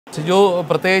സിജു,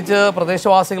 പ്രത്യേകിച്ച്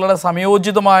പ്രദേശവാസികളുടെ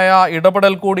സമയോചിതമായ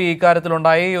ഇടപെടൽ കൂടി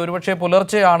ഇക്കാര്യത്തിലുണ്ടായി. ഒരുപക്ഷെ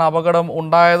പുലർച്ചെയാണ് അപകടം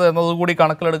ഉണ്ടായത് എന്നതുകൂടി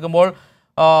കണക്കിലെടുക്കുമ്പോൾ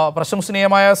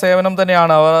പ്രശംസനീയമായ സേവനം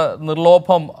തന്നെയാണ് അവർ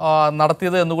നിർലോഭം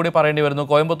നടത്തിയത് എന്നുകൂടി പറയേണ്ടി വരുന്നു.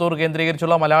 കോയമ്പത്തൂർ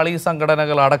കേന്ദ്രീകരിച്ചുള്ള മലയാളി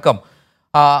സംഘടനകൾ അടക്കം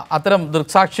അത്തരം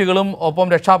ദൃക്സാക്ഷികളും ഒപ്പം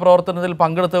രക്ഷാപ്രവർത്തനത്തിൽ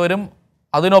പങ്കെടുത്തവരും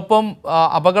അതിനൊപ്പം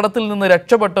അപകടത്തിൽ നിന്ന്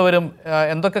രക്ഷപ്പെട്ടവരും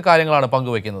എന്തൊക്കെ കാര്യങ്ങളാണ്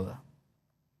പങ്കുവയ്ക്കുന്നത്?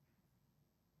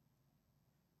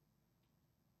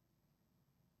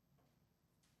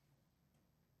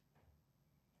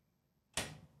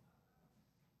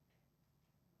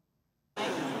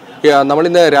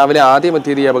 നമ്മളിന്ന് രാവിലെ ആദ്യം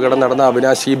എത്തിയത് ഈ അപകടം നടന്ന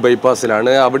അവിനാശി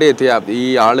ബൈപ്പാസിലാണ്. അവിടെ എത്തിയ ഈ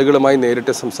ആളുകളുമായി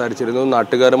നേരിട്ട് സംസാരിച്ചിരുന്നു,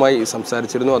 നാട്ടുകാരുമായി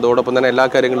സംസാരിച്ചിരുന്നു. അതോടൊപ്പം തന്നെ എല്ലാ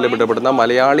കാര്യങ്ങളിലും ഇടപെടുന്ന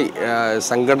മലയാളി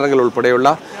സംഘടനകൾ ഉൾപ്പെടെയുള്ള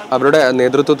അവരുടെ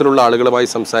നേതൃത്വത്തിലുള്ള ആളുകളുമായി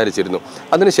സംസാരിച്ചിരുന്നു.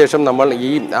 അതിനുശേഷം നമ്മൾ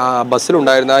ഈ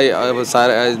ബസ്സിലുണ്ടായിരുന്ന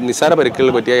നിസ്സാര പരിക്കുകൾ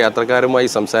പറ്റിയ യാത്രക്കാരുമായി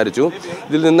സംസാരിച്ചു.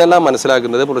 ഇതിൽ നിന്നെല്ലാം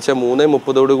മനസ്സിലാക്കുന്നത് പുലർച്ചെ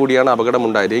 3:30 കൂടിയാണ്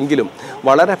അപകടമുണ്ടായത്. എങ്കിലും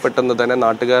വളരെ പെട്ടെന്ന് തന്നെ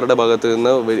നാട്ടുകാരുടെ ഭാഗത്ത്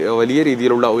നിന്ന് വലിയ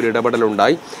രീതിയിലുള്ള ഒരു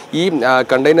ഇടപെടലുണ്ടായി. ഈ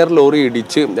കണ്ടെയ്നർ ലോറി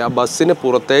ഇടിച്ച് ബസ്സിന്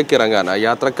പുറത്തേക്ക് ഇറങ്ങാൻ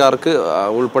യാത്രക്കാർക്ക്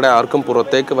ഉൾപ്പെടെ ആർക്കും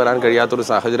പുറത്തേക്ക് വരാൻ കഴിയാത്തൊരു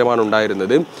സാഹചര്യമാണ്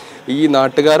ഉണ്ടായിരുന്നത്. ഈ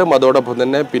നാട്ടുകാരും അതോടൊപ്പം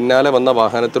തന്നെ പിന്നാലെ വന്ന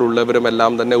വാഹനത്തിലുള്ളവരും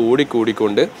എല്ലാം തന്നെ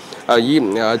ഓടിക്കൂടിക്കൊണ്ട് ഈ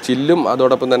ചില്ലും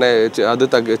അതോടൊപ്പം തന്നെ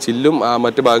ചില്ലും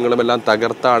മറ്റു ഭാഗങ്ങളുമെല്ലാം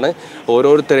തകർത്താണ്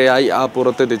ഓരോരുത്തരെയായി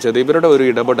പുറത്തെത്തിച്ചത്. ഇവരുടെ ഒരു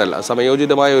ഇടപെടൽ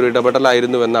സമയോചിതമായ ഒരു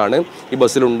ഇടപെടലായിരുന്നുവെന്നാണ് ഈ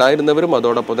ബസ്സിലുണ്ടായിരുന്നവരും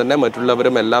അതോടൊപ്പം തന്നെ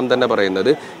മറ്റുള്ളവരും എല്ലാം തന്നെ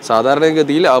പറയുന്നത്.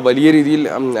 സാധാരണഗതിയിൽ വലിയ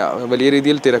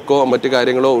രീതിയിൽ തിരക്കോ മറ്റു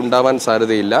കാര്യങ്ങളോ ഉണ്ടാവാൻ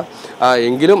സാധ്യതയില്ല.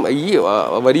 എങ്കിലും ഈ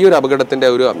വലിയൊരു അപകടത്തിൻ്റെ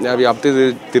ഒരു വ്യാപ്തി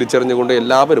തിരിച്ചറിഞ്ഞുകൊണ്ട്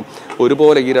എല്ലാവരും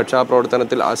ഒരുപോലെ ഈ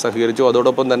രക്ഷാപ്രവർത്തനത്തിൽ സഹകരിച്ചു.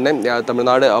 അതോടൊപ്പം തന്നെ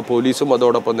തമിഴ്നാട് പോലീസും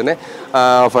അതോടൊപ്പം തന്നെ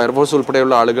ഫയർഫോഴ്സ്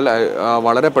ഉൾപ്പെടെയുള്ള ആളുകൾ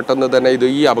വളരെ പെട്ടെന്ന് തന്നെ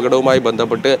ഈ അപകടവുമായി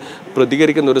ബന്ധപ്പെട്ട്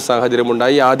പ്രതികരിക്കുന്ന ഒരു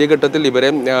സാഹചര്യമുണ്ടായി. ആദ്യഘട്ടത്തിൽ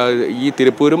ഇവരെ ഈ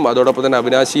തിരുപ്പൂരും അതോടൊപ്പം തന്നെ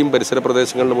അവിനാശിയും പരിസര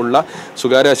പ്രദേശങ്ങളിലുമുള്ള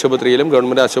സ്വകാര്യ ആശുപത്രിയിലും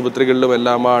ഗവൺമെൻറ് ആശുപത്രികളിലും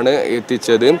എല്ലാമാണ്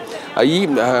എത്തിച്ചത്. ഈ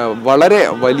വളരെ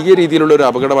വലിയ രീതിയിലുള്ള ഒരു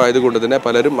അപകടമായതുകൊണ്ട് തന്നെ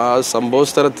പലരും ആ സംഭവ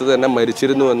സ്ഥലത്ത് തന്നെ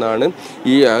മരിച്ചിരുന്നു എന്നാണ്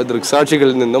ഈ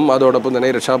ദൃക്സാക്ഷികളിൽ നിന്നും അതോടൊപ്പം തന്നെ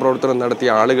രക്ഷാപ്രവർത്തനം നടത്തിയ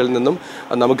ആളുകളിൽ നിന്നും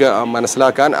നമുക്ക്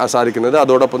മനസ്സിലാക്കാൻ സാധിക്കുന്നത്.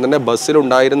 അതോടൊപ്പം തന്നെ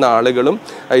ബസ്സിലുണ്ടായിരുന്ന ആളുകളും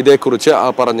ഇതേക്കുറിച്ച്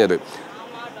പറഞ്ഞത്.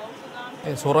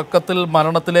 ഉറക്കത്തിൽ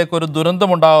മരണത്തിലേക്ക് ഒരു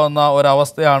ദുരന്തമുണ്ടാകുന്ന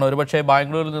ഒരവസ്ഥയാണ്. ഒരുപക്ഷെ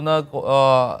ബാംഗ്ലൂരിൽ നിന്ന്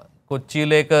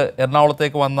കൊച്ചിയിലേക്ക്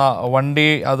എറണാകുളത്തേക്ക് വന്ന വണ്ടി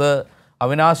അത്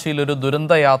അവിനാശിയിലൊരു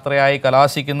ദുരന്ത യാത്രയായി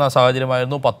കലാശിക്കുന്ന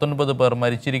സാഹചര്യമായിരുന്നു. 19 പേർ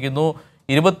മരിച്ചിരിക്കുന്നു,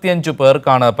 25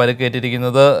 പേർക്കാണ്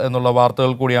പരിക്കേറ്റിരിക്കുന്നത് എന്നുള്ള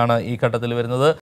വാർത്തകൾ കൂടിയാണ് ഈ ഘട്ടത്തിൽ വരുന്നത്.